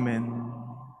 Amen.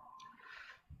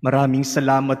 Maraming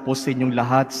salamat po sa inyong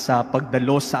lahat sa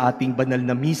pagdalo sa ating banal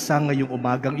na misa ngayong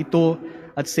umagang ito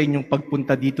at sa inyong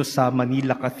pagpunta dito sa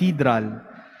Manila Cathedral.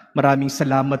 Maraming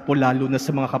salamat po lalo na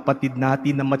sa mga kapatid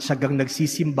natin na matyagang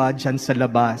nagsisimba dyan sa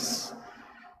labas.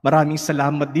 Maraming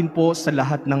salamat din po sa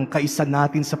lahat ng kaisa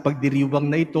natin sa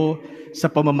pagdiriwang na ito sa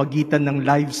pamamagitan ng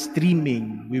live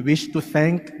streaming. We wish to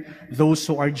thank those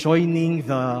who are joining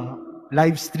the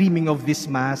live streaming of this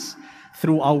Mass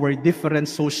through our different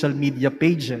social media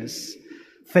pages.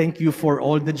 Thank you for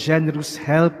all the generous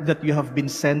help that you have been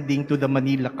sending to the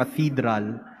Manila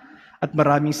Cathedral. At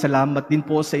maraming salamat din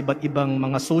po sa iba't ibang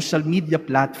mga social media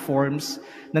platforms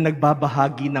na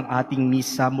nagbabahagi ng ating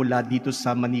misa mula dito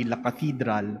sa Manila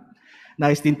Cathedral.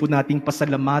 Nais din po nating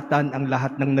pasalamatan ang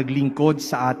lahat ng naglingkod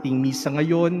sa ating misa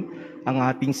ngayon, ang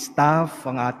ating staff,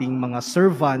 ang ating mga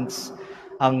servants,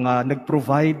 ang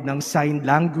nag-provide ng sign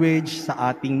language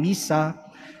sa ating misa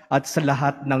at sa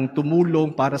lahat ng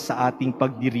tumulong para sa ating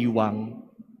pagdiriwang.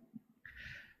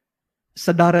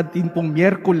 Sa darating pong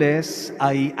Miyerkules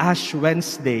ay Ash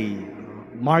Wednesday,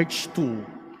 March 2.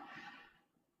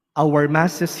 Our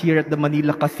Masses here at the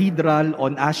Manila Cathedral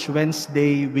on Ash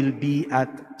Wednesday will be at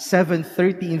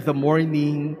 7:30 in the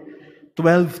morning,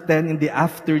 12:10 in the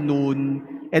afternoon,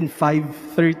 and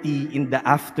 5:30 in the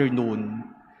afternoon.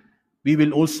 We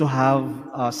will also have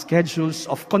schedules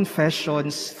of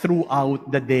confessions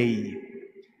throughout the day.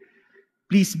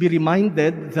 Please be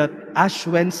reminded that Ash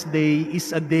Wednesday is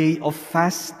a day of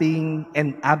fasting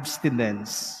and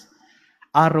abstinence,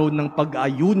 araw ng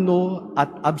pag-ayuno at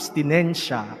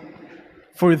abstinensya.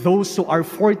 For those who are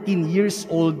 14 years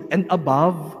old and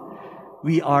above,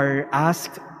 we are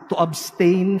asked to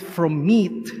abstain from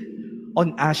meat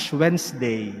on Ash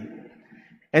Wednesday.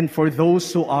 And for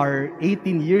those who are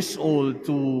 18 years old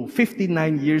to 59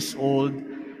 years old,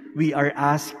 we are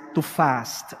asked to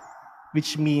fast,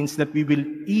 which means that we will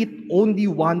eat only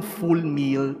one full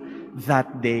meal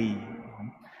that day.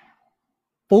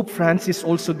 Pope Francis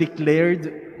also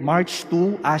declared March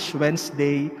 2, Ash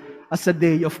Wednesday, as a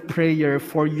day of prayer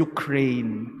for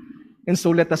Ukraine. And so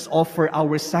let us offer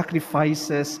our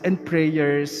sacrifices and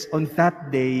prayers on that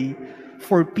day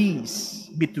for peace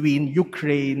between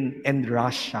Ukraine and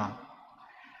Russia.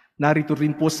 Narito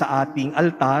rin po sa ating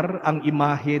altar ang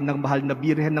imahe ng mahal na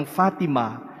Birhen ng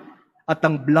Fatima at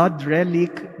ang blood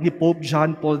relic ni Pope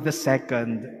John Paul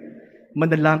II.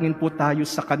 Manalangin po tayo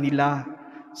sa kanila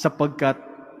sapagkat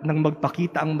nang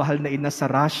magpakita ang mahal na ina sa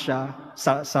Russia,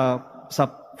 sa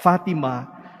Fatima,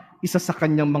 isa sa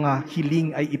kanyang mga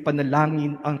hiling ay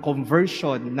ipanalangin ang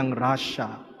conversion ng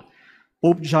Russia.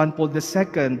 Pope John Paul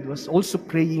II was also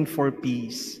praying for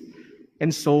peace. And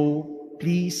so,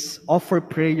 please offer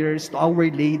prayers to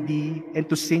Our Lady and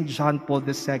to Saint John Paul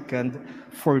II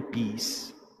for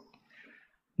peace.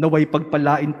 Naway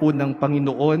pagpalain po ng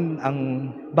Panginoon ang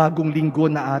bagong linggo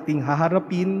na ating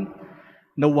haharapin.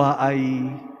 Nawa ay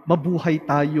mabuhay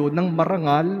tayo ng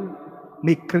marangal,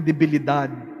 may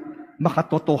kredibilidad,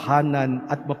 makatotohanan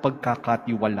at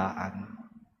mapagkakatiwalaan.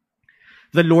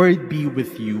 The Lord be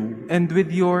with you. And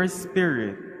with your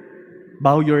spirit.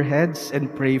 Bow your heads and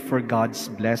pray for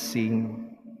God's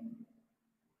blessing.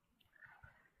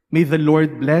 May the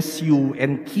Lord bless you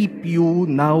and keep you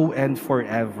now and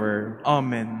forever.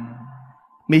 Amen.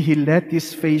 May He let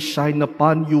His face shine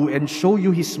upon you and show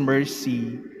you His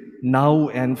mercy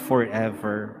now and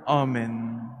forever.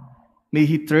 Amen. May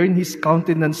He turn His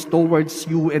countenance towards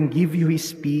you and give you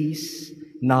His peace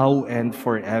now and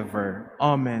forever.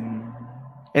 Amen.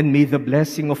 And may the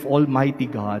blessing of Almighty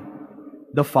God,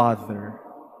 the Father,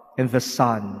 and the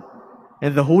Son,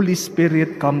 and the Holy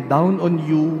Spirit come down on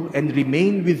you and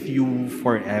remain with you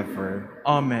forever.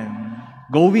 Amen.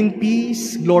 Go in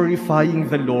peace, glorifying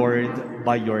the Lord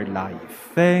by your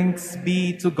life. Thanks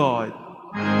be to God.